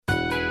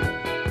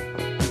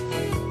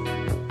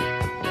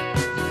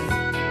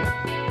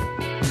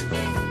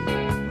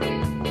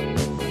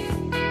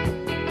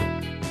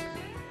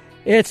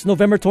It's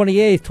November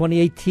 28th,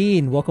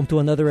 2018. Welcome to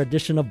another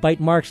edition of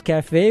Bite Marks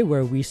Cafe,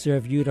 where we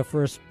serve you the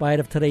first bite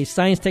of today's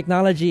science,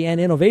 technology,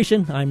 and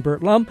innovation. I'm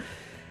Bert Lum.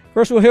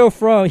 First,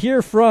 we'll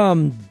hear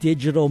from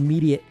digital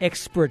media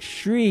expert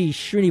Sri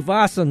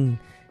Srinivasan,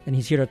 and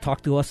he's here to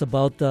talk to us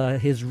about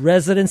his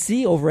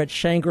residency over at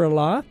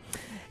Shangri-La.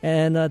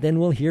 And then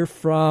we'll hear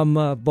from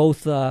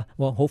both,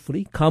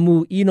 hopefully,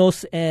 Kamu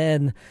Enos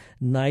and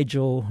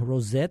Nigel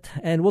Rosette.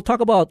 And we'll talk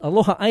about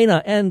Aloha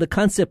Aina and the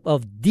concept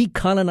of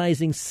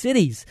decolonizing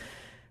cities.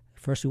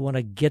 First, we want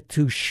to get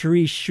to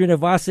Sri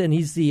Srinivasan.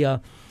 He's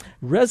the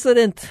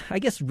resident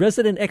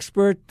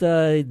expert,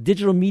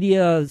 digital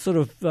media sort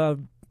of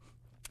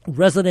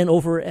resident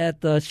over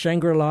at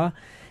Shangri-La.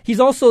 He's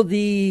also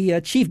the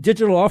chief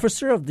digital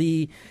officer of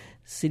the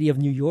City of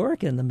New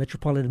York and the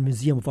Metropolitan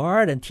Museum of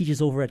Art, and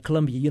teaches over at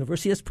Columbia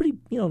University. That's pretty,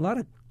 a lot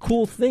of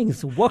cool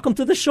things. Welcome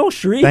to the show,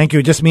 Sri. Thank you.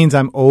 It just means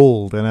I'm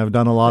old and I've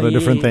done a lot of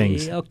different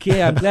things.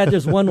 Okay, I'm glad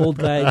there's one old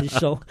guy in the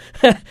show,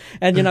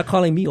 and you're not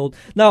calling me old.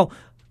 Now,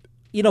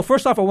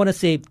 first off, I want to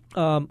say,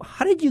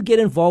 how did you get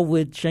involved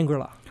with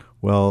Shangri-La?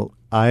 Well,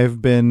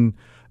 I've been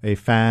a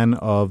fan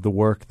of the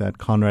work that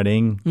Conrad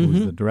Ng,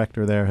 who's the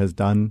director there, has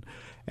done.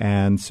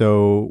 And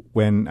so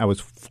when I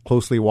was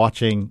closely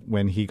watching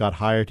when he got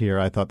hired here,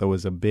 I thought there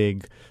was a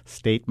big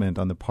statement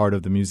on the part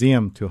of the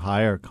museum to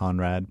hire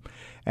Conrad.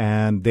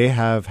 And they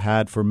have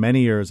had for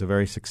many years a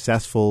very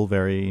successful,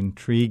 very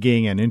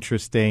intriguing and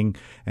interesting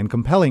and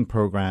compelling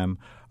program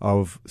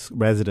of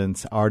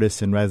residents,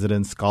 artists in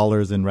residence,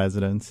 scholars in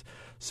residence.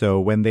 So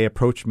when they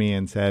approached me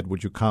and said,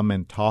 would you come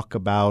and talk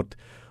about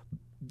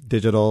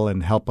digital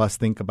and help us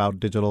think about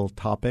digital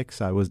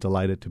topics, I was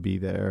delighted to be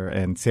there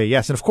and say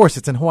yes. And of course,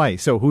 it's in Hawaii,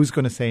 so who's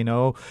going to say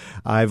no?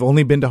 I've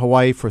only been to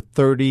Hawaii for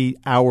 30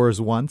 hours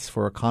once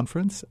for a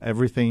conference.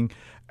 Everything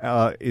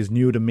is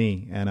new to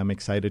me, and I'm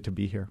excited to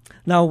be here.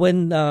 Now,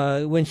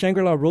 when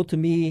Shangri-La wrote to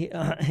me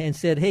and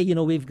said, hey,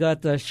 we've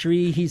got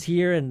Sri, he's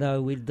here, and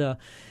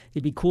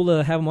it'd be cool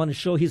to have him on the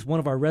show. He's one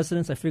of our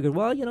residents. I figured,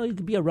 you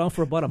could be around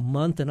for about a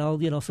month, and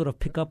I'll, sort of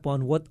pick up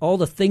on what all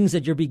the things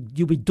that you'll be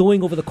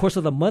doing over the course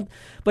of the month.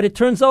 But it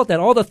turns out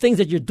that all the things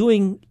that you're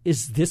doing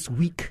is this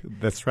week.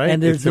 That's right.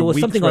 And there was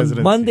something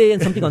on Monday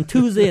and something on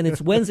Tuesday, and it's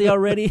Wednesday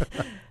already.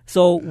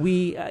 So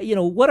we,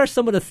 what are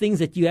some of the things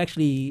that you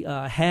actually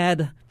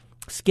had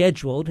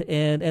scheduled,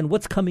 and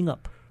what's coming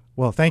up?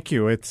 Well, thank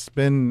you. It's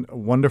been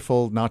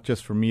wonderful, not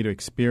just for me to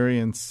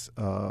experience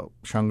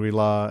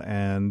Shangri-La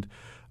and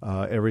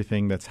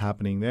everything that's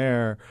happening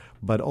there,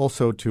 but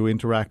also to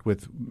interact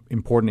with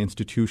important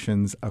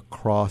institutions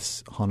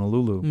across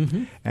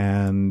Honolulu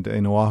and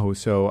in Oahu.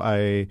 So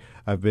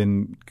I've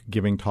been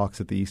giving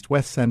talks at the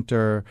East-West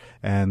Center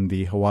and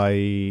the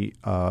Hawaii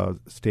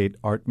State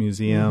Art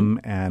Museum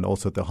and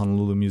also at the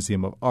Honolulu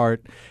Museum of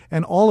Art.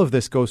 And all of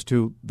this goes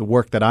to the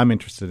work that I'm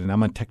interested in.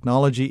 I'm a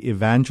technology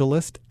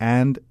evangelist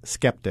and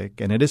skeptic,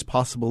 and it is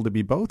possible to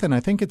be both, and I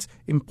think it's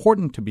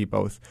important to be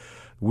both.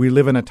 We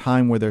live in a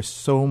time where there's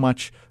so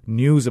much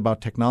news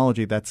about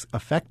technology that's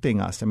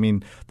affecting us. I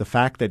mean, the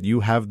fact that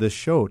you have this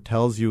show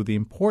tells you the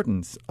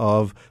importance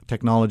of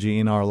technology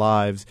in our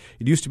lives.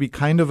 It used to be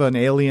kind of an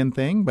alien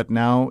thing, but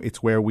now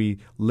it's where we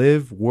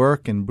live,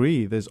 work, and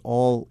breathe is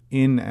all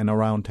in and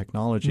around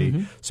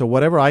technology. So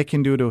whatever I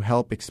can do to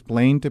help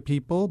explain to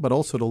people, but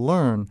also to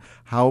learn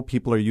how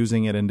people are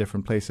using it in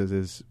different places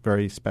is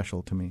very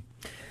special to me.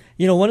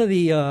 One of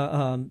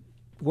the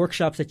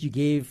workshops that you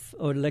gave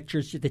or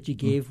lectures that you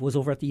gave was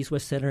over at the East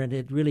West Center, and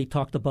it really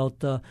talked about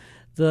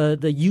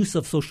the use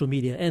of social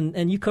media.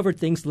 And you covered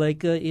things like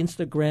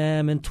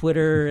Instagram and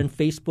Twitter and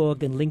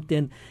Facebook and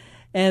LinkedIn.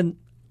 And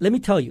let me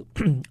tell you,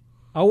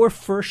 our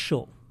first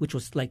show, which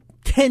was like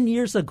 10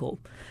 years ago,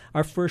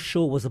 our first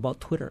show was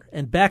about Twitter.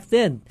 And back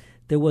then,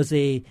 there was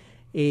a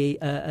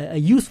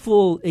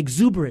youthful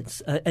exuberance,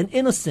 an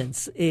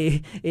innocence,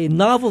 a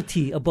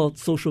novelty about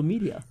social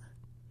media.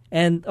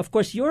 And, of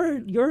course,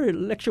 your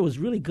lecture was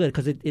really good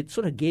because it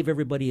sort of gave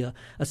everybody a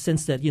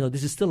sense that,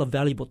 this is still a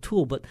valuable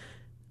tool. But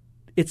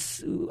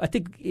I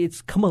think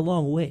it's come a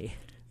long way.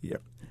 Yeah.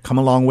 Come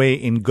a long way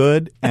in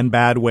good and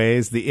bad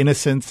ways. The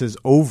innocence is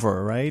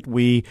over, right?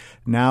 We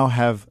now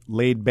have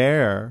laid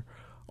bare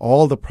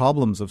all the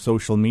problems of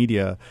social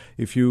media.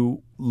 If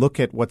you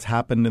look at what's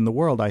happened in the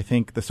world, I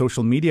think the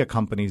social media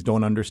companies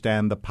don't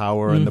understand the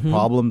power and the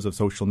problems of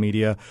social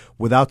media.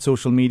 Without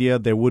social media,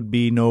 there would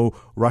be no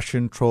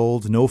Russian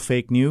trolls, no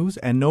fake news,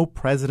 and no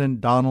President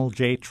Donald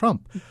J.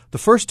 Trump. The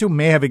first two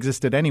may have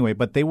existed anyway,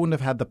 but they wouldn't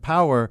have had the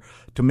power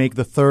to make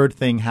the third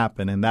thing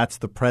happen, and that's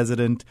the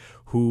president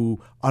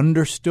who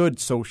understood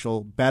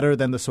social better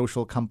than the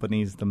social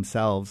companies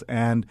themselves.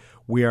 And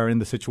we are in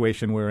the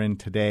situation we're in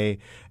today.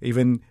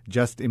 Even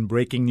just in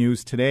breaking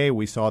news today,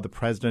 we saw the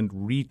president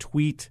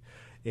retweet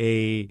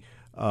a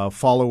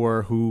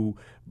follower who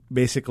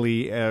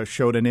basically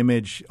showed an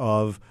image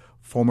of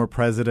former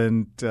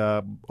President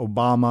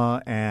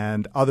Obama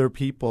and other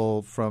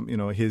people from,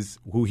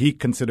 who he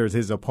considers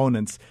his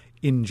opponents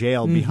in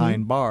jail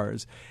behind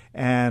bars.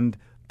 And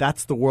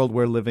that's the world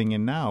we're living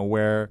in now,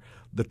 where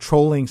the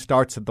trolling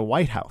starts at the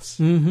White House.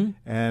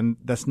 And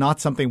that's not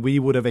something we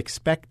would have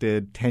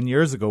expected 10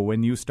 years ago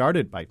when you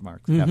started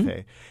Bytemarks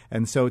Cafe.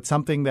 And so it's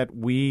something that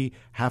we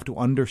have to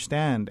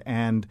understand,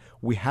 and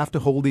we have to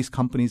hold these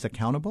companies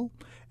accountable.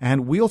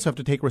 And we also have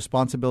to take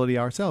responsibility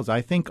ourselves.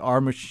 I think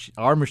our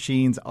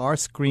machines, our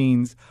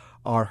screens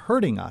are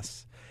hurting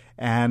us.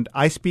 And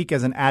I speak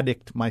as an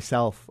addict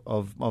myself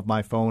of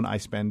my phone. I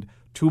spend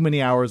too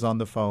many hours on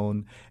the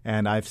phone,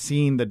 and I've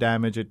seen the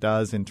damage it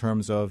does in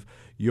terms of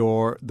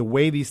the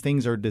way these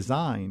things are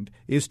designed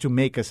is to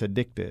make us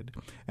addicted.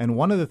 And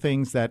one of the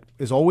things that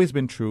has always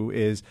been true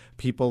is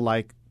people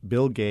like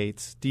Bill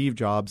Gates, Steve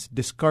Jobs,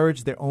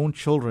 discourage their own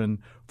children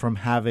from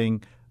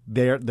having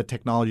the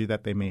technology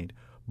that they made.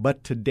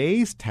 But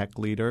today's tech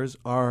leaders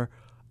are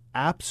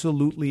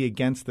absolutely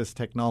against this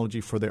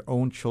technology for their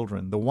own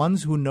children. The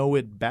ones who know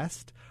it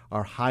best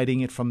are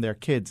hiding it from their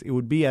kids. It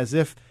would be as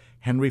if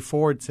Henry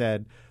Ford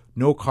said,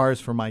 no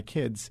cars for my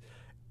kids,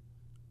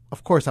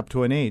 of course, up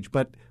to an age.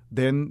 But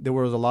then there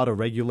was a lot of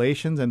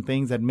regulations and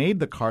things that made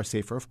the car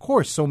safer. Of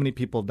course, so many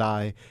people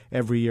die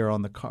every year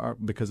on the car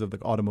because of the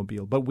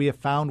automobile. But we have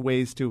found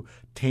ways to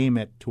tame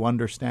it, to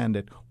understand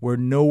it. We're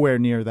nowhere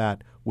near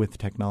that with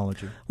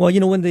technology. Well,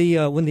 when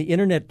the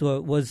internet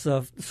was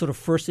sort of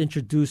first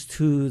introduced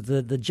to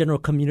the general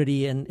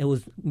community and it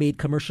was made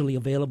commercially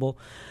available,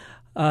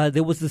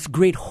 there was this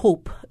great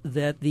hope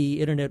that the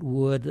internet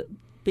would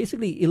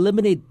basically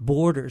eliminate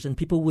borders and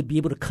people would be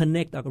able to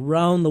connect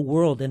around the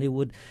world, and it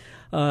would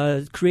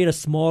create a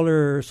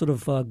smaller sort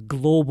of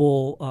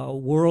global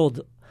world.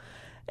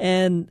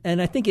 And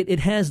I think it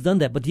has done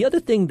that. But the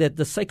other thing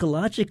that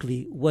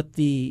psychologically what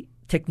the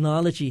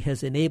technology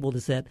has enabled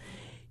is that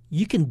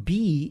you can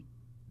be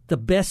the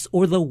best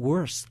or the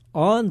worst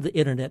on the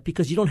internet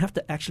because you don't have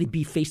to actually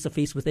be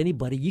face-to-face with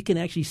anybody. You can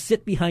actually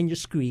sit behind your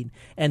screen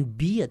and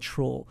be a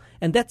troll.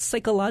 And that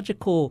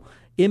psychological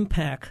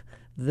impact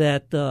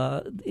that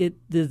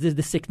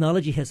this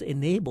technology has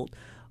enabled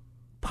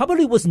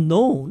probably was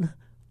known,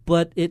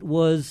 but it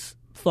was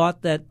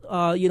thought that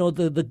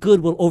the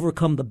good will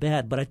overcome the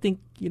bad. But I think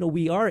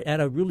we are at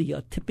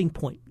a tipping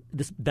point,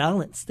 this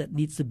balance that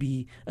needs to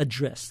be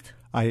addressed.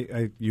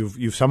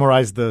 You've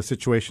summarized the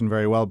situation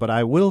very well, but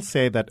I will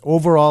say that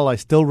overall I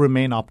still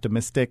remain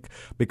optimistic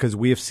because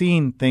we have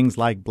seen things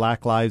like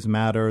Black Lives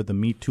Matter, the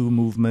Me Too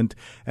movement,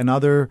 and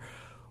other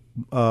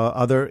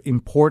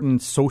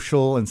important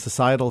social and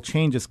societal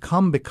changes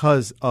come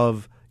because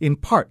of, in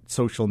part,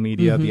 social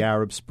media, the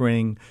Arab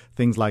Spring,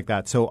 things like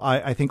that. So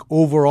I think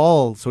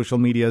overall social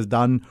media has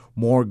done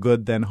more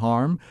good than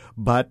harm,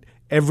 but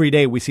every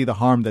day we see the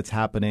harm that's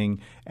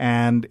happening,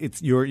 and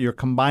you're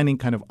combining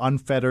kind of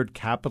unfettered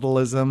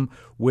capitalism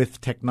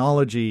with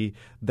technology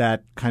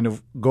that kind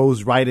of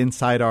goes right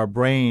inside our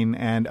brain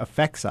and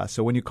affects us.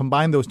 So when you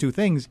combine those two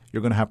things,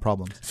 you're going to have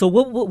problems. So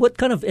what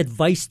kind of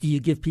advice do you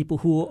give people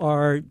who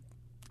are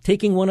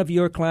taking one of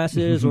your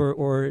classes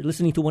or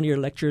listening to one of your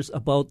lectures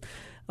about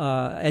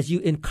as you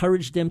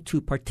encourage them to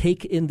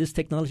partake in this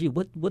technology,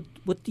 what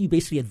do you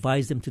basically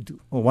advise them to do?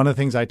 Well, one of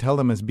the things I tell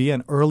them is be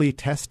an early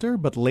tester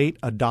but late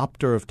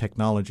adopter of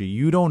technology.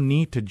 You don't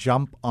need to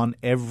jump on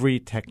every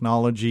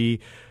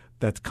technology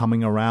that's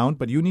coming around,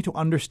 but you need to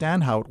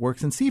understand how it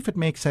works and see if it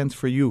makes sense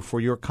for you, for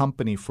your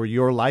company, for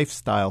your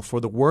lifestyle, for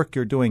the work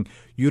you're doing.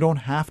 You don't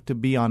have to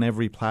be on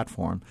every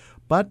platform,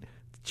 but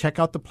check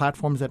out the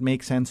platforms that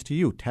make sense to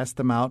you. Test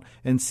them out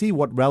and see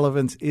what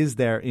relevance is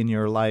there in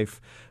your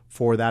life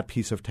for that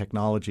piece of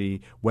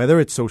technology, whether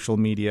it's social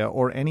media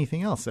or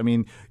anything else. I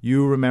mean,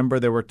 you remember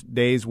there were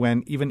days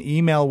when even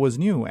email was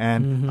new,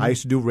 and I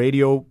used to do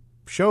radio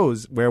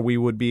shows where we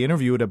would be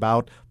interviewed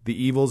about the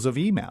evils of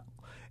email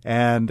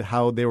and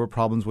how there were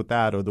problems with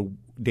that or the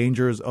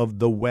dangers of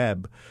the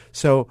web.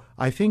 So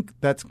I think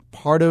that's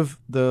part of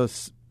the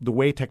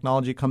way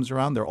technology comes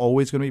around. There are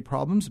always going to be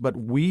problems, but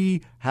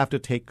we have to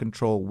take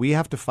control. We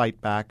have to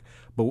fight back.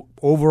 But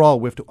overall,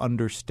 we have to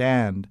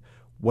understand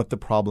what the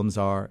problems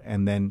are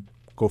and then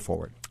go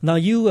forward. Now,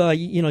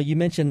 you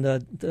mentioned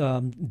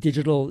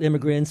digital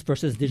immigrants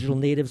versus digital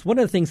natives. One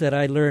of the things that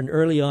I learned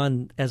early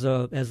on as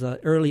a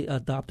early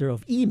adopter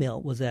of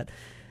email was that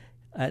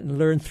I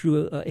learned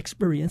through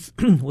experience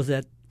was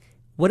that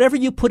whatever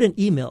you put in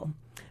email,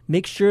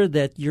 make sure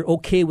that you're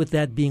okay with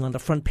that being on the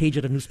front page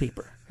of the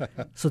newspaper.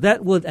 So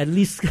that would at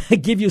least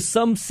give you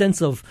some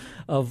sense of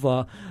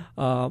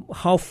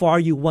how far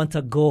you want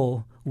to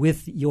go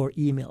with your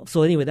email.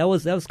 So anyway, that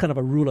was kind of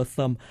a rule of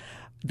thumb.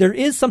 There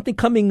is something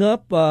coming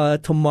up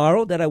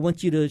tomorrow that I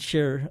want you to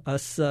share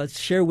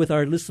with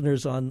our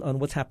listeners on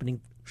what's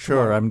happening. Sure.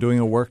 Tomorrow. I'm doing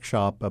a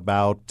workshop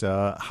about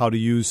how to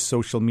use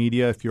social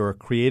media if you're a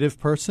creative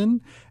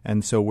person.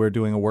 And so we're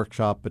doing a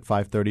workshop at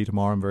 5:30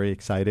 tomorrow. I'm very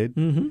excited.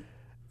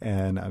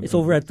 And it's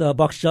over at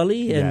Box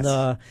Jolly, and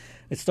yes.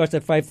 It starts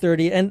at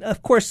 5:30. And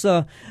of course,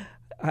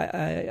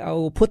 I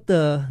will put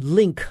the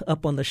link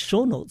up on the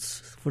show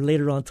notes for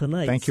later on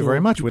tonight. Thank you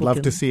very much. We'd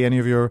love to see any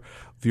of your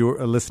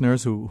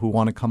listeners who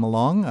want to come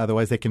along.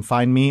 Otherwise, they can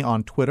find me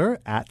on Twitter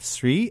at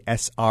Sree,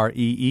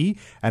 S-R-E-E,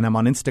 and I'm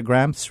on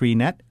Instagram,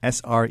 Sreenet,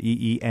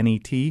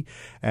 S-R-E-E-N-E-T.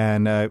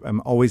 And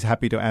I'm always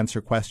happy to answer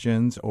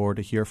questions or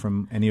to hear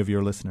from any of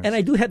your listeners. And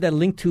I do have that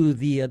link to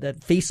the that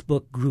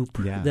Facebook group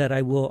that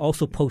I will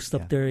also post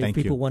up there if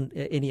people want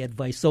any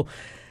advice. So,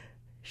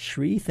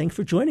 Sree, thanks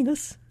for joining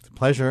us.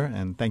 Pleasure,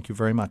 and thank you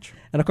very much.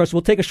 And of course,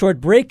 we'll take a short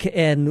break,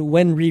 and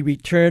when we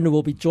return,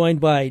 we'll be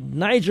joined by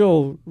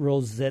Nigel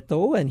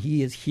Rosetto, and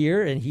he is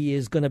here, and he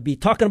is going to be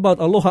talking about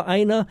Aloha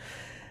Aina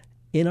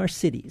in our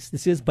cities.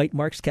 This is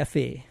Bytemarks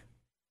Cafe.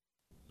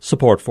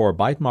 Support for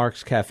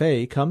Bytemarks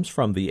Cafe comes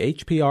from the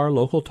HPR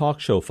Local Talk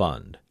Show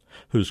Fund,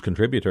 whose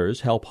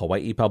contributors help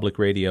Hawaii Public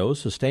Radio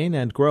sustain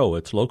and grow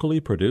its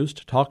locally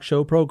produced talk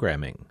show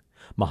programming.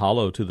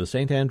 Mahalo to the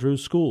St.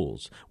 Andrews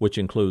Schools, which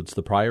includes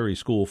the Priory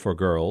School for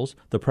Girls,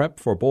 the Prep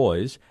for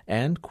Boys,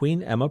 and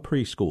Queen Emma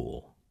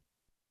Preschool.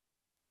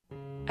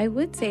 I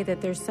would say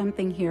that there's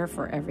something here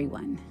for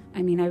everyone.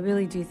 I mean, I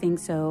really do think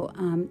so.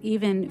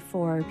 Even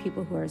for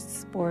people who are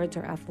sports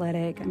or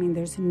athletic, I mean,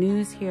 there's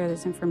news here,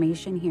 there's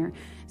information here.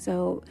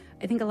 So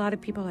I think a lot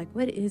of people are like,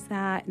 what is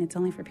that? And it's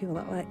only for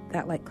people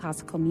that like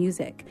classical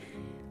music.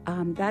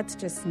 That's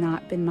just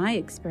not been my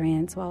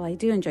experience. While I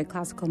do enjoy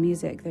classical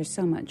music, there's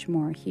so much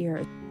more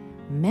here.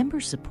 Member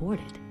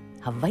supported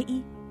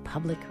Hawaii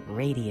Public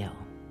Radio.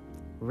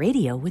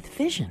 Radio with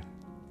vision.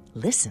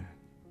 Listen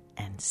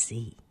and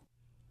see.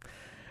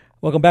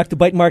 Welcome back to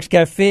Bytemarks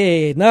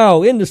Cafe.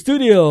 Now in the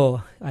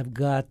studio, I've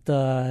got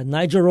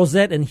Nigel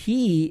Rosette, and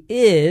he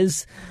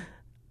is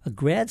a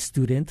grad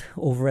student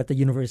over at the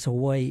University of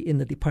Hawaii in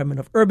the Department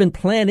of Urban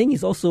Planning.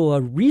 He's also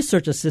a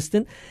research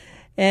assistant.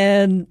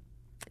 And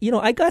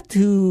I got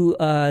to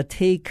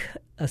take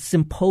a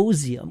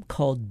symposium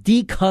called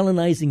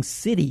Decolonizing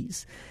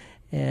Cities,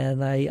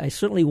 and I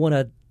certainly want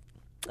to.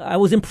 I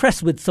was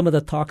impressed with some of the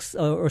talks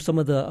or some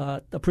of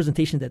the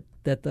presentation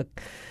that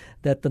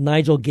the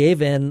Nigel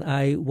gave, and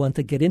I want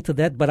to get into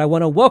that. But I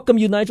want to welcome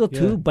you, Nigel,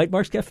 to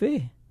Bytemarks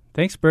Cafe.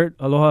 Thanks, Bert.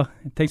 Aloha.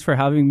 Thanks for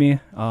having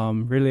me.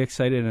 Really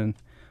excited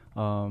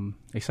and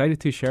excited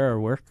to share our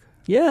work.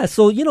 Yeah,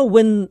 so,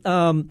 when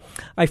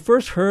I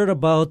first heard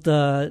about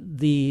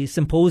the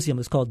symposium,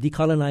 it's called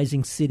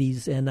Decolonizing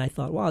Cities, and I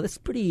thought, wow, that's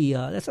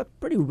a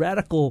pretty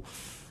radical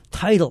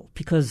title,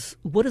 because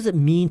what does it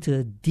mean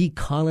to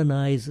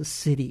decolonize a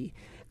city?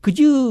 Could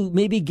you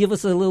maybe give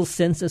us a little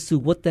sense as to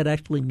what that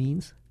actually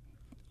means?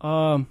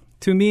 To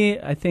me,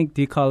 I think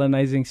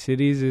decolonizing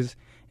cities is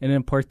an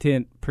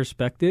important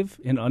perspective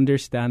in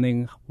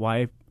understanding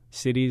why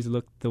cities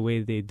look the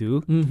way they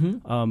do.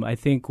 Mm-hmm. I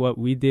think what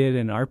we did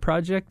in our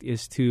project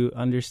is to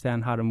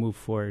understand how to move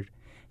forward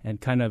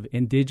and kind of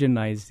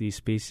indigenize these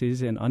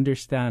spaces and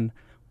understand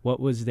what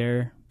was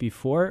there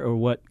before, or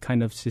what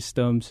kind of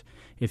systems,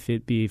 if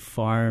it be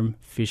farm,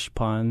 fish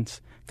ponds,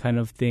 kind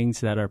of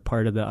things that are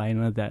part of the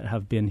Aina that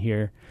have been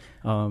here,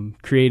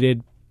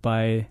 created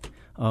by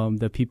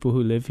the people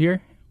who live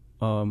here,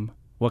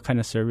 what kind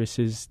of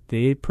services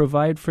they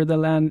provide for the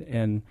land,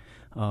 and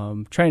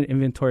try and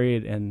inventory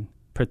it and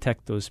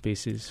protect those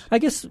spaces. I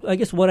guess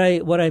what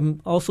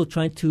I'm also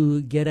trying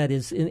to get at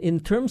is in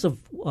terms of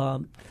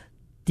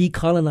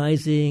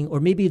decolonizing, or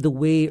maybe the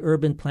way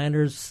urban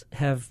planners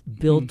have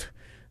built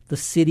the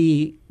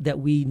city that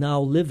we now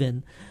live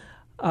in.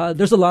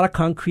 There's a lot of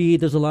concrete.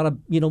 There's a lot of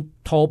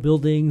tall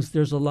buildings.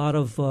 There's a lot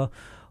of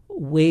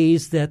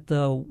ways that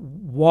the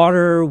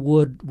water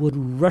would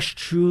rush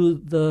through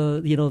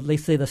the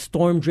let's say the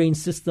storm drain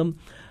system,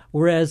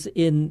 whereas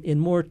in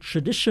more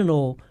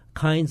traditional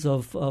kinds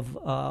of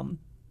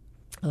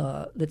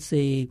let's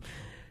say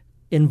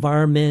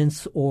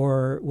environments,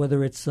 or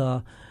whether it's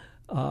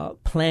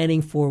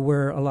planning for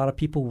where a lot of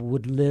people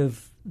would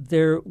live,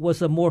 there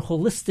was a more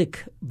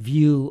holistic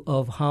view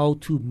of how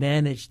to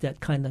manage that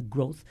kind of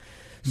growth.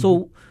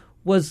 So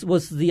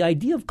was the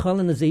idea of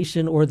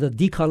colonization, or the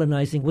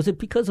decolonizing, was it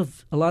because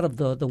of a lot of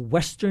the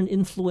Western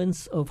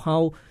influence of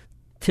how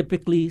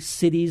typically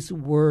cities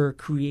were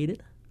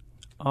created?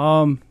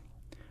 I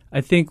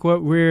think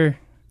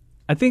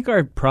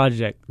our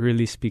project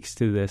really speaks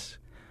to this.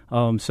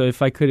 So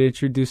if I could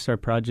introduce our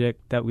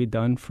project that we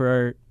done for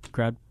our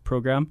grad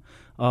program,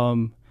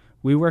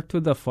 we worked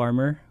with a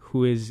farmer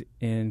who is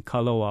in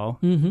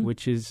Kalawao,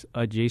 which is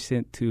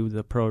adjacent to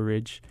the Pearl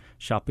Ridge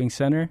Shopping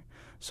Center.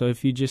 So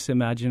if you just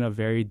imagine a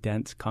very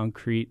dense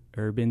concrete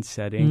urban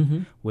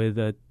setting with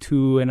a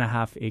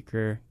 2.5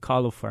 acre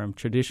kalo farm,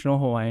 traditional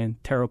Hawaiian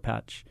taro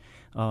patch,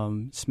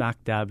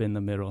 smack dab in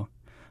the middle.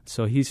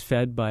 So he's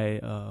fed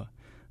by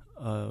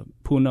a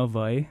puna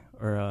vai,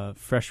 or a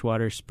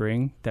freshwater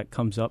spring that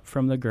comes up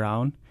from the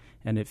ground,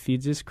 and it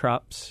feeds his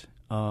crops,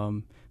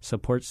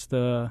 supports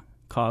the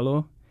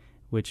kalo,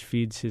 which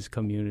feeds his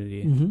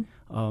community.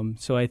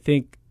 So I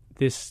think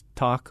this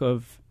talk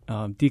of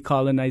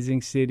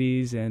decolonizing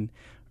cities and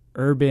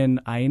urban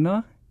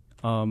Aina,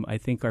 I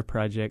think our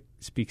project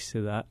speaks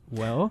to that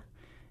well,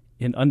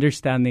 in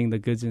understanding the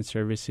goods and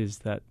services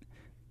that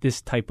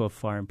this type of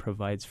farm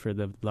provides for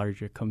the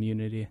larger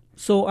community.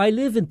 So I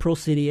live in Pearl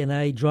City, and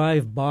I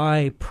drive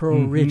by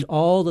Pearl Ridge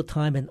all the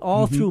time, and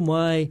all through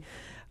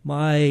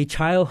my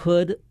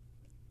childhood,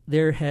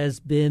 there has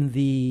been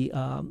the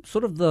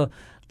sort of the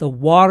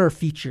water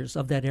features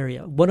of that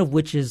area. One of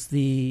which is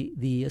the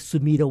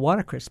Sumida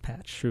watercress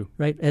patch. True.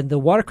 Right, and the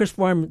watercress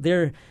farm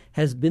there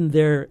has been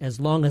there as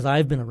long as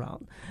I've been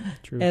around.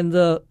 True. And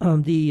the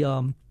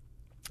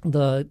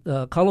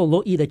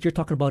Kalolo'i that you're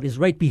talking about is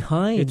right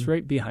behind. It's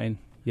right behind.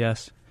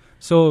 Yes.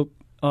 So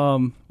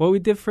what we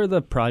did for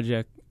the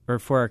project or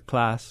for our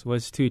class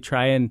was to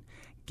try and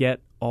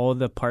get all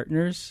the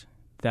partners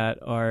that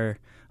are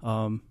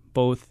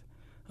both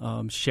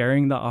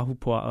sharing the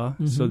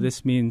ahupua'a. So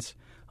this means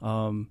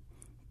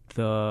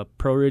the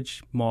Pearl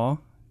Ridge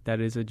Mall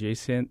that is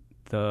adjacent,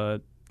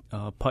 the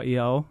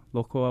Pa'iao,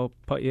 local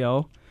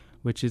Pa'iao,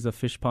 which is a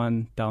fish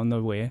pond down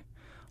the way,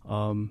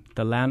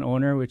 the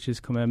landowner, which is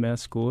Kamehameha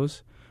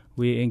Schools.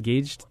 We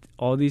engaged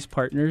all these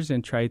partners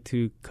and tried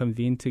to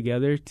convene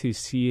together to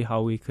see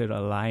how we could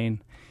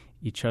align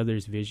each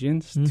other's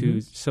visions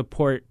to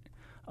support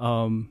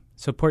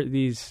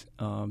these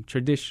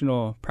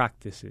traditional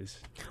practices.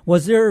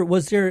 Was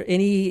there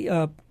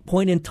any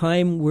point in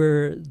time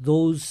where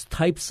those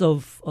types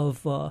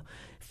of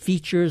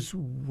features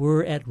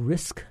were at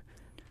risk?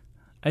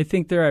 I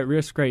think they're at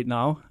risk right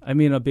now. I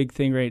mean, a big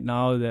thing right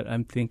now that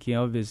I'm thinking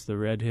of is the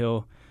Red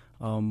Hill.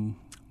 The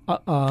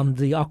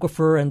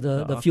aquifer and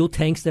the fuel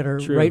tanks that are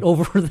True. right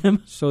over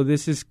them. So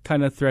this is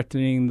kind of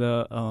threatening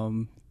the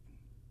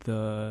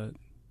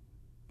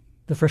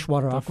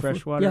freshwater aquifer.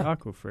 Freshwater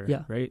aquifer,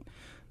 Yeah. right?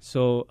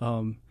 So,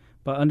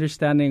 but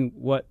understanding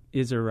what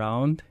is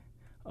around,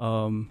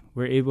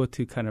 we're able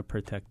to kind of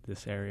protect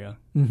this area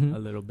a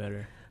little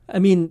better. I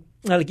mean,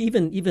 like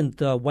even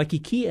the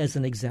Waikiki as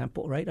an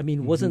example, right? I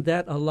mean, wasn't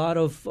that a lot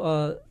of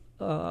there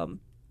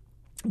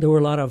were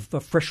a lot of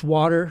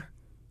freshwater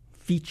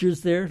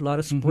features there, a lot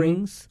of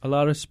springs? A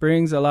lot of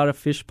springs, a lot of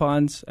fish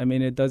ponds. I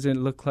mean, it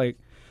doesn't look like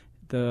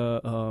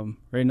the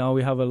right now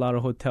we have a lot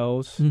of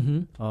hotels.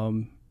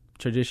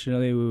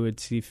 Traditionally, we would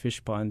see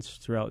fish ponds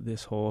throughout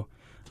this whole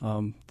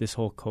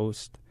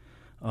coast.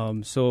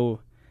 So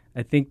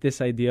I think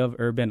this idea of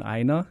urban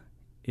Aina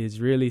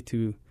is really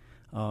to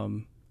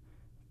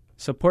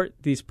support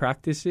these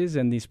practices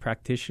and these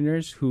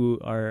practitioners who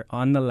are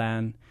on the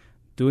land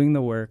doing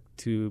the work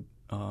to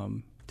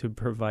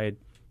provide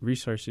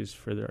resources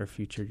for our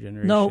future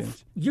generations. Now,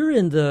 you're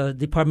in the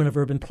Department of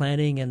Urban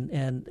Planning,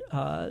 and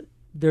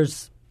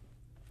there's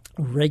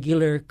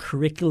regular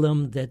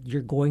curriculum that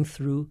you're going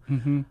through.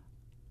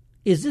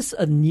 Is this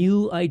a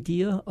new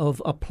idea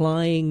of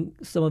applying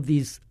some of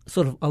these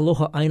sort of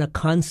aloha aina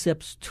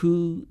concepts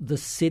to the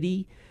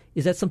city?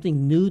 Is that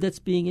something new that's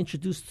being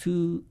introduced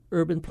to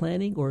urban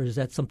planning, or is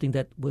that something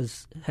that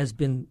has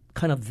been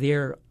kind of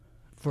there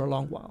for a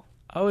long while?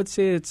 I would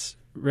say it's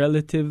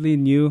relatively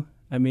new.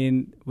 I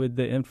mean, with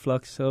the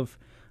influx of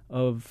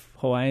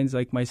Hawaiians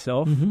like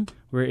myself,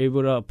 we're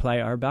able to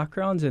apply our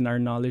backgrounds and our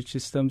knowledge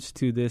systems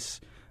to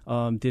this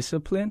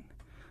discipline.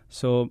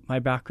 So my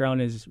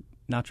background is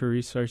natural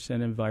resource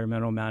and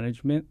environmental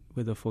management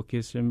with a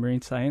focus in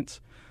marine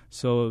science.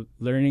 So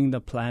learning the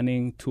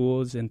planning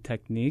tools and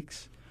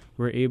techniques,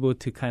 we're able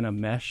to kind of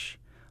mesh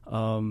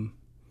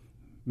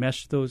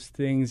those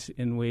things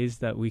in ways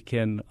that we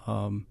can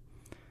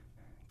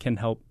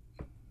help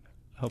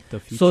the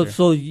future.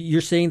 So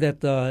you're saying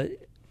that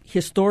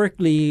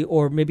historically,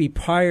 or maybe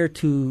prior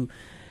to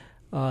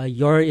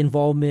your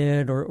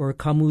involvement or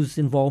Kamu's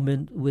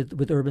involvement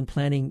with urban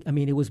planning, I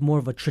mean, it was more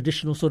of a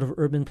traditional sort of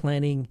urban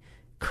planning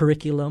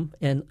curriculum,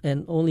 and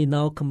only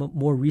now come up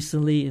more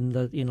recently in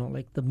the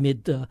like the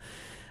mid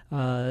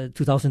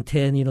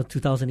 2010,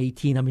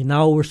 2018. I mean,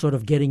 now we're sort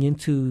of getting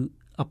into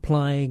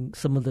applying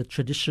some of the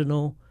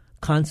traditional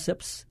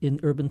concepts in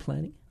urban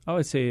planning. I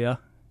would say, yeah,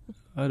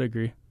 I'd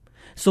agree.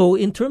 So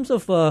in terms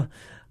of,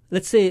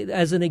 let's say,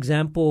 as an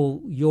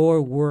example,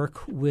 your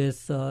work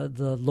with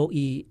the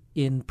Lo'i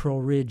in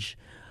Pearl Ridge,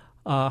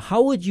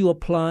 how would you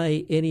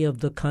apply any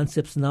of the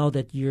concepts now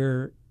that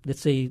you're,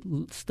 let's say,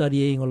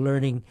 studying or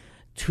learning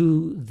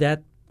to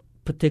that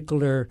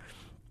particular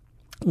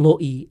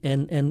Lo'i?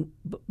 And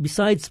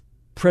besides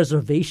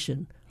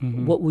preservation,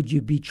 what would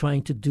you be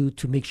trying to do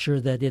to make sure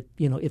that it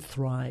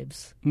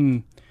thrives?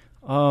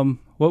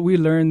 What we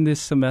learned this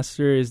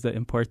semester is the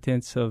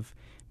importance of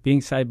being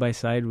side by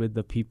side with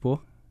the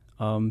people.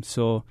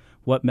 So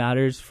what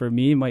matters for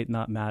me might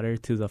not matter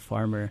to the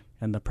farmer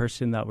and the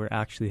person that we're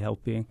actually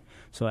helping.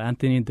 So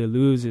Anthony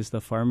DeLuz is the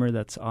farmer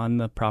that's on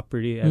the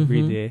property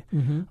every day.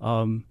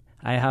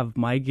 I have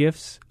my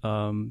gifts.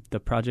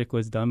 The project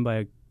was done by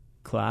a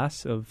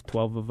class of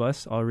 12 of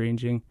us, all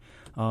ranging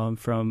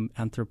from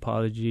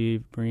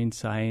anthropology, marine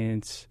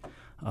science,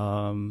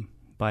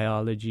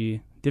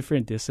 biology,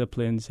 different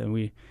disciplines, and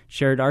we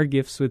shared our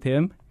gifts with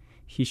him.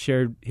 He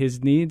shared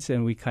his needs,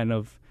 and we kind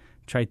of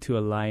tried to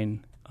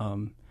align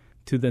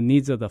to the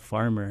needs of the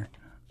farmer.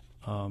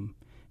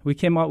 We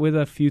came out with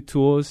a few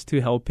tools to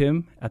help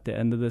him at the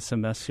end of the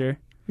semester.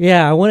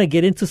 Yeah, I want to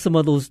get into some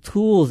of those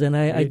tools, and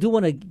I do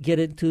want to get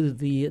into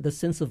the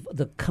sense of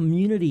the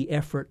community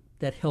effort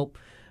that help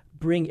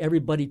bring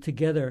everybody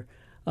together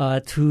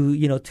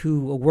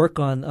to work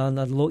on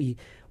Lo'i.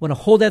 Want to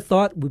hold that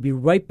thought. We'll be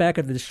right back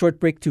after this short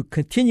break to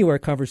continue our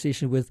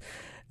conversation with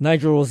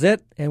Nigel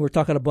Rosette, and we're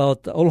talking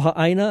about Aloha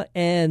Aina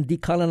and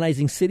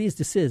decolonizing cities.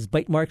 This is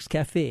Bytemarks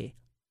Cafe.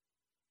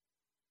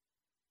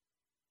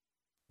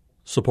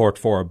 Support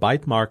for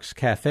Bytemarks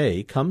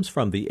Cafe comes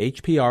from the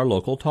HPR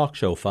Local Talk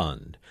Show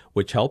Fund,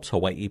 which helps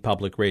Hawaii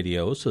Public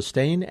Radio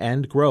sustain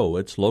and grow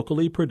its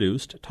locally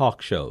produced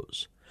talk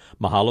shows.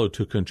 Mahalo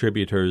to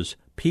contributors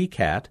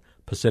PCAT,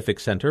 Pacific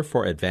Center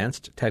for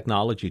Advanced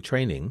Technology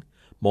Training,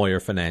 Moyer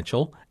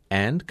Financial,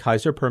 and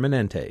Kaiser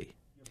Permanente.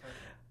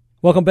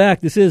 Welcome back.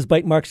 This is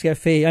Bytemarks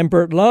Cafe. I'm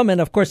Bert Lum, and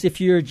of course, if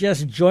you're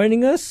just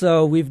joining us,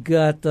 we've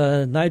got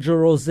Nigel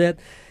Rosette,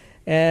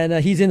 and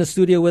he's in the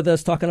studio with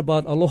us talking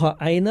about Aloha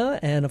Aina.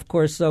 And of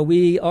course,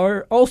 we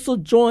are also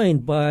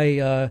joined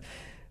by,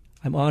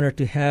 I'm honored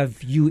to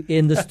have you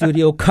in the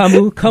studio,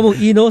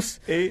 Kamu Enos.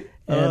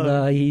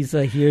 And he's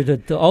here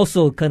to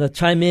also kind of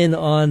chime in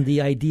on the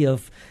idea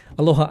of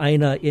Aloha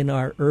Aina in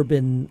our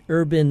urban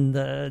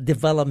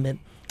development.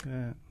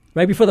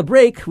 Right before the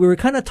break, we were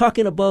kind of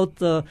talking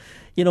about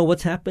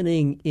what's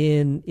happening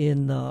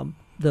in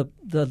the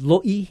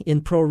Lo'i in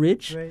Pro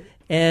Ridge, right.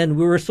 And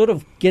we were sort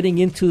of getting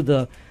into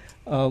the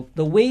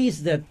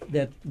ways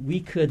that we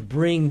could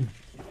bring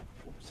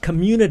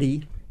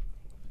community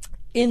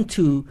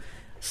into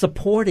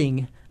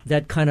supporting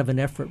that kind of an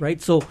effort,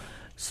 right? So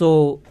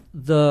tell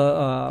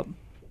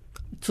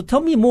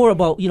me more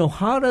about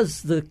how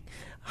does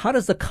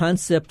the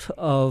concept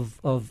of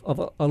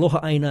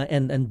Aloha Aina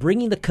and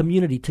bringing the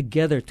community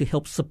together to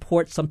help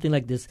support something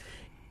like this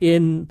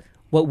in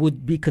what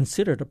would be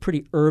considered a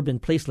pretty urban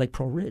place like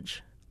Pro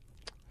Ridge?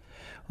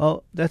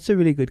 Well, that's a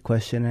really good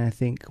question. And I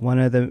think one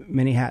of the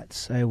many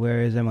hats I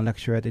wear is I'm a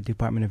lecturer at the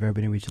Department of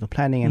Urban and Regional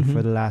Planning. And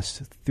for the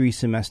last 3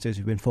 semesters,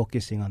 we've been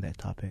focusing on that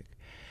topic.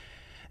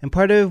 And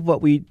part of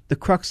the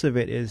crux of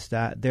it is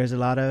that there's a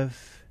lot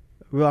of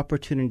real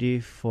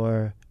opportunity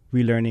for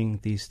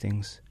relearning these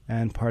things.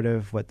 And part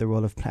of what the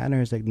role of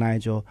planners like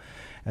Nigel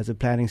as a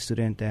planning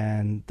student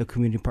and the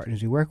community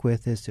partners we work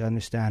with is to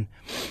understand,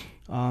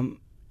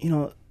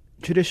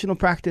 traditional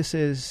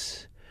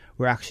practices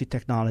were actually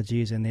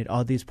technologies, and they had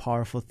all these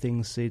powerful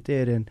things they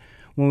did. And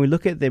when we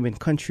look at them in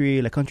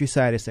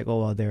countryside, it's like, oh,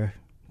 well,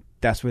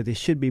 that's where they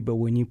should be. But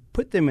when you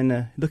look at them in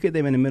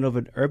the middle of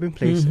an urban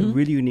place, a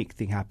really unique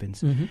thing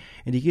happens. And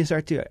you can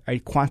start to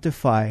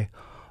quantify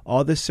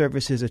all the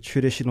services that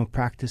traditional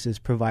practices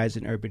provides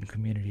an urban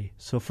community.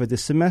 So for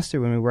this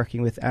semester, when we're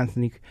working with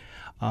Anthony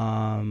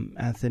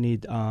DeLuz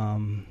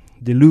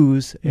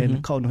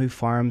in Kaunohui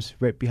Farms,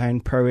 right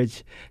behind Pro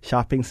Ridge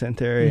Shopping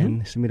Center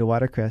in Sumida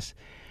Watercrest,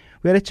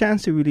 we had a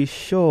chance to really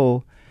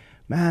show,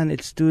 man,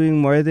 it's doing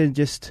more than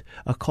just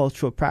a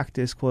cultural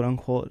practice, quote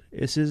unquote.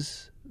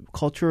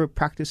 Cultural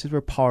practices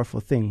were powerful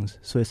things.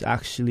 So it's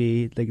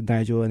actually, like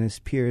Nigel and his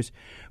peers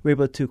were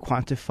able to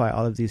quantify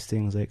all of these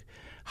things, like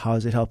how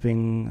is it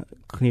helping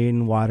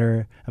clean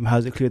water? How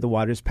is it clear the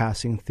water is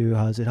passing through?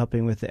 How is it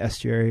helping with the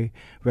estuary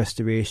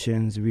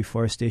restorations,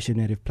 reforestation,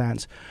 native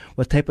plants?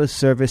 What type of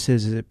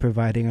services is it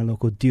providing our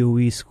local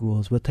DOE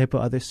schools? What type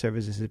of other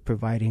services is it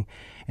providing?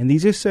 And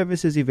these are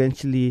services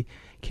eventually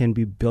can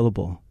be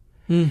billable.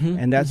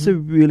 And that's a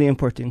really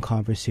important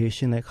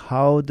conversation. Like,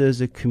 how does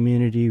a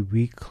community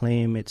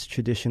reclaim its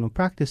traditional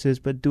practices,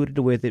 but do it in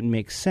a way that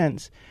makes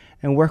sense,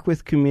 and work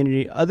with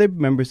other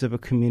members of a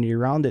community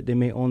around it they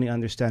may only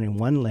understand in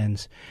one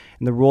lens,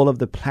 and the role of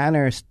the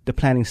planners, the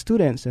planning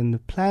students, and the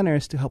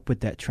planners to help with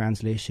that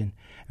translation.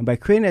 And by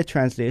creating that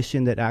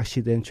translation, that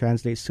actually then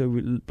translates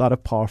to a lot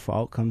of powerful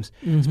outcomes,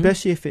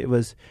 especially if it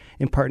was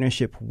in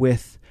partnership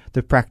with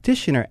the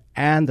practitioner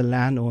and the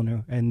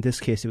landowner. In this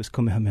case, it was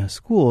Kamehameha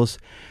Schools,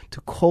 to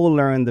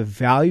co-learn the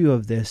value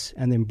of this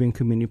and then bring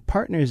community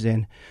partners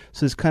in.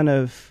 So it's kind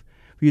of,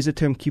 we use the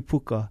term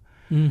kipuka,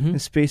 in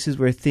spaces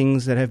where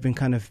things that have been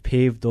kind of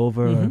paved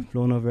over or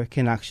blown over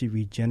can actually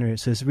regenerate.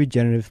 So it's a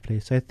regenerative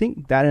place. So I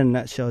think that in a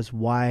nutshell is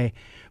why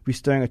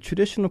restoring a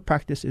traditional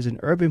practice is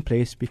an urban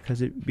place,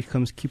 because it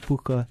becomes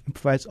kipuka and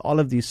provides all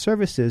of these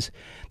services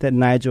that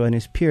Nigel and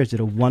his peers did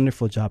a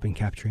wonderful job in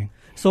capturing.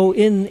 So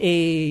in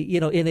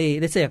a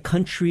let's say a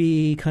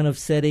country kind of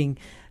setting,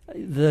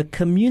 the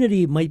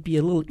community might be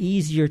a little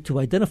easier to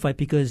identify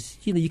because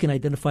you can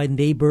identify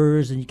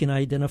neighbors and you can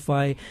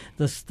identify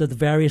the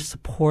various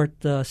support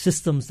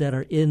systems that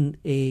are in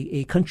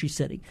a country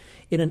setting.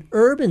 In an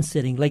urban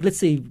setting, like let's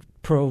say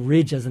Pro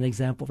Ridge as an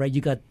example, right? You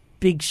got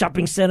big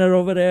shopping center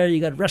over there, you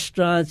got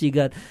restaurants, you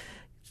got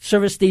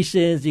service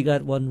stations, you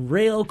got one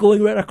rail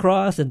going right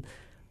across. And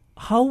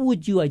how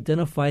would you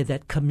identify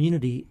that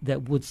community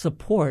that would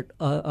support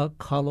a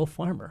kalo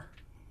farmer?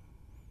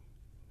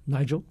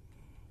 Nigel?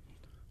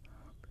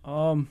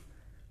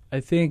 I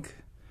think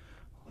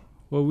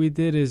what we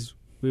did is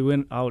we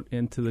went out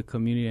into the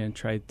community and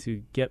tried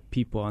to get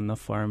people on the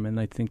farm, and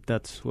I think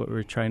that's what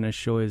we're trying to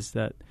show is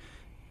that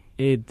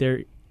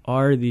there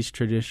are these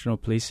traditional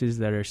places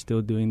that are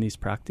still doing these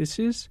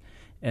practices,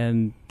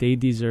 and they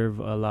deserve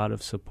a lot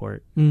of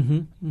support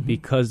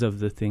because of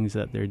the things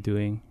that they're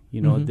doing.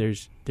 You know,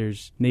 there's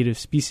native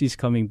species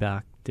coming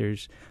back.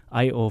 There's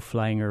Io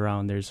flying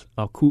around. There's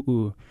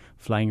Aku'u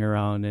flying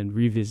around and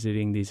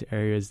revisiting these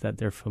areas that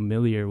they're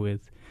familiar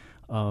with.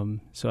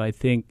 So I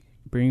think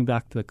bringing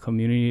back the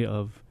community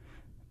of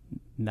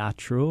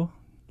natural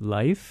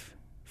life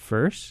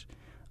first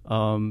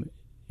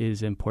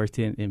is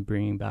important in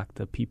bringing back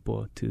the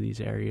people to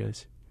these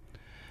areas.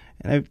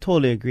 And I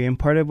totally agree. And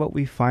part of what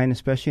we find,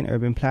 especially in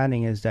urban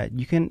planning, is that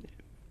you can.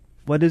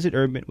 What is it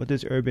urban? What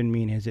does urban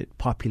mean? Is it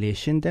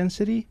population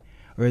density,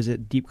 or is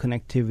it deep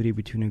connectivity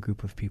between a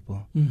group of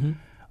people?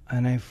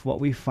 And what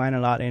we find a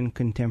lot in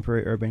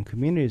contemporary urban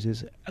communities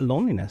is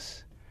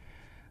loneliness.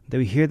 That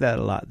we hear that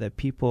a lot. That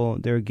people,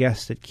 there are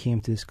guests that came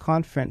to this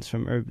conference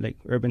from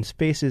urban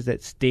spaces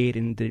that stayed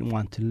and didn't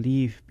want to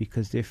leave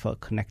because they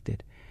felt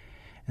connected.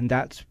 And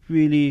that's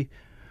really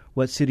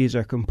what cities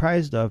are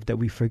comprised of. That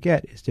we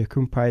forget is they're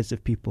comprised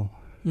of people.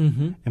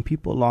 And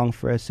people long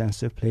for a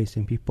sense of place,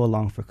 and people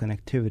long for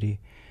connectivity.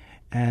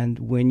 And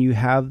when you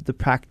have the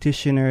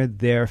practitioner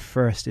there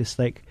first, it's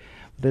like,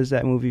 what is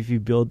that movie? If you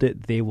build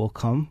it, they will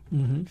come.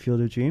 Field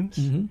of Dreams.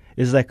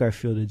 It's like our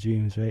Field of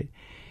Dreams, right?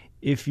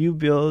 If you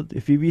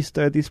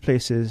restart these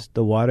places,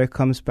 the water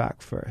comes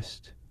back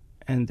first,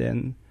 and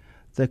then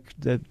the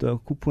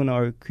kupuna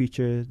or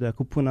creatures, the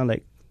kupuna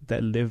like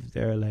that live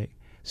there, like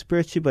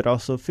spiritually but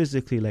also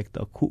physically, like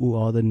the ku'u,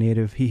 all the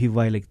native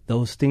hihivai, like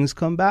those things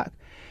come back.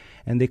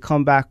 And they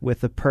come back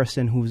with a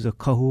person who's a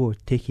kahu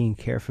taking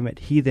care from it.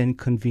 He then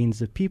convenes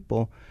the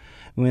people.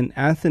 When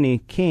Anthony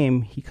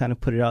came, he kind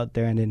of put it out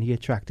there, and then he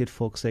attracted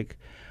folks like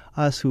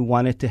us who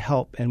wanted to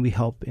help, and we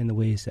help in the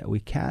ways that we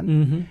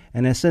can.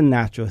 And it's a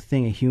natural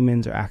thing.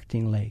 Humans are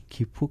acting like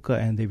kipuka,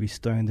 and they're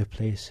restoring the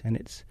place. And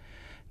it's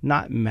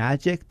not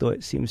magic, though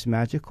it seems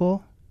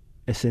magical.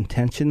 It's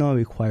intentional. It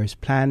requires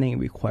planning. It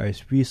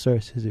requires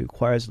resources. It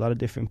requires a lot of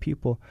different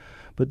people.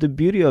 But the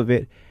beauty of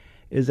it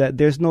is that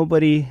there's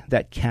nobody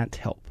that can't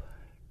help.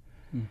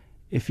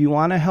 If you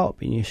want to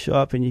help and you show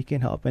up and you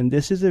can help. And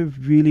this is a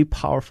really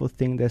powerful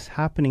thing that's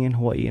happening in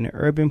Hawaii, in an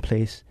urban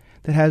place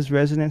that has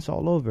resonance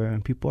all over.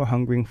 And people are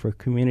hungering for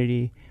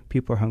community.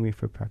 People are hungry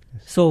for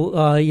practice. So,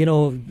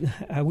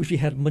 I wish we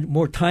had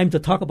more time to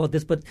talk about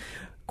this, but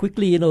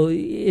quickly,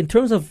 in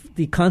terms of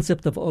the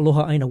concept of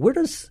Aloha Aina, where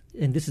does,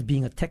 and this is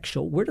being a tech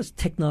show, where does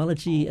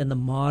technology and the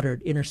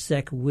modern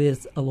intersect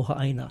with Aloha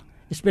Aina?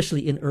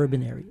 Especially in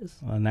urban areas.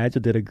 Well,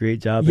 Nigel did a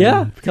great job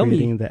in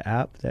creating the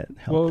app that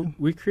helped. Well,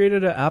 we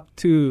created an app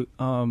to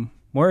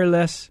more or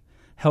less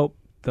help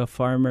the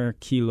farmer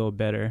kilo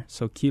better.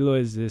 So kilo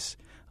is this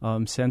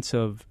sense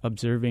of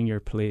observing your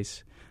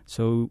place.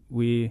 So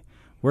we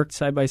worked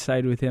side by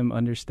side with him,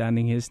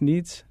 understanding his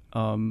needs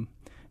in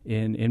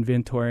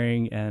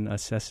inventorying and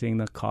assessing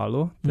the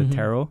kalo, the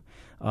taro.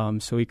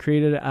 So we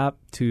created an app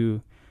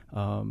to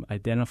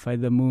identify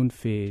the moon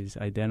phase,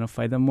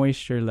 identify the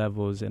moisture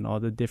levels, and all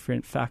the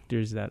different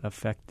factors that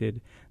affected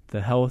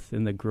the health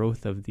and the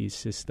growth of these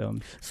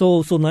systems.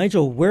 So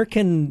Nigel, where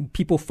can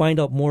people find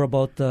out more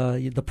about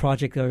the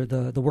project or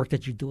the work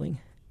that you're doing?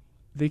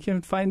 They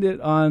can find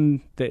it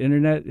on the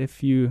internet.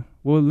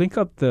 We'll link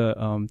up the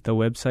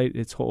website.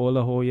 It's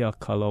Ho'olahoia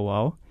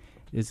Kalawao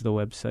is the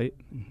website.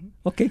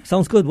 Okay,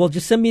 sounds good. Well,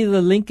 just send me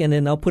the link, and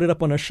then I'll put it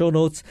up on our show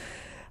notes.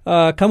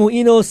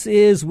 Kamu'inos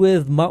is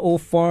with Ma'o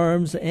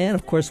Farms and,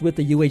 of course, with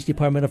the UH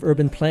Department of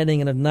Urban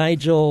Planning. And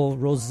Nigel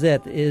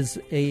Rosette is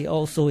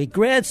also a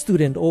grad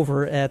student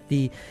over at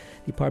the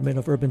Department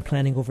of Urban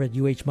Planning over at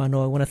UH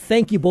Manoa. I want to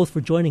thank you both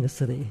for joining us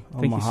today.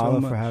 Thank you so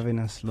much for having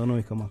us.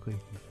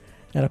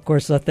 And, of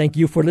course, thank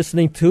you for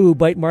listening to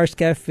Bytemarks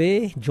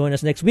Cafe. Join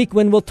us next week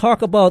when we'll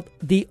talk about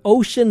the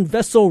Ocean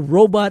Vessel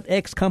Robot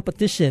X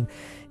competition.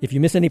 If you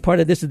miss any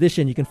part of this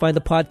edition, you can find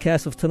the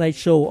podcast of tonight's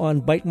show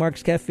on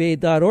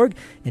bytemarkscafe.org.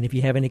 And if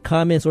you have any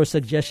comments or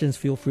suggestions,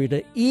 feel free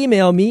to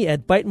email me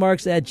at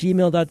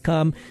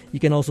bytemarks@gmail.com. You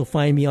can also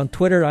find me on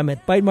Twitter. I'm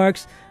at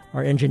Bytemarks.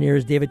 Our engineer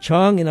is David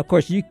Chong. And, of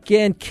course, you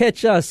can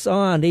catch us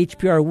on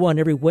HPR One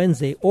every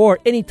Wednesday or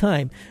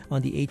anytime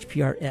on the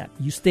HPR app.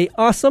 You stay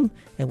awesome,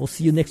 and we'll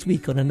see you next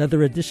week on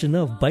another edition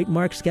of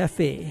Bytemarks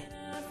Cafe.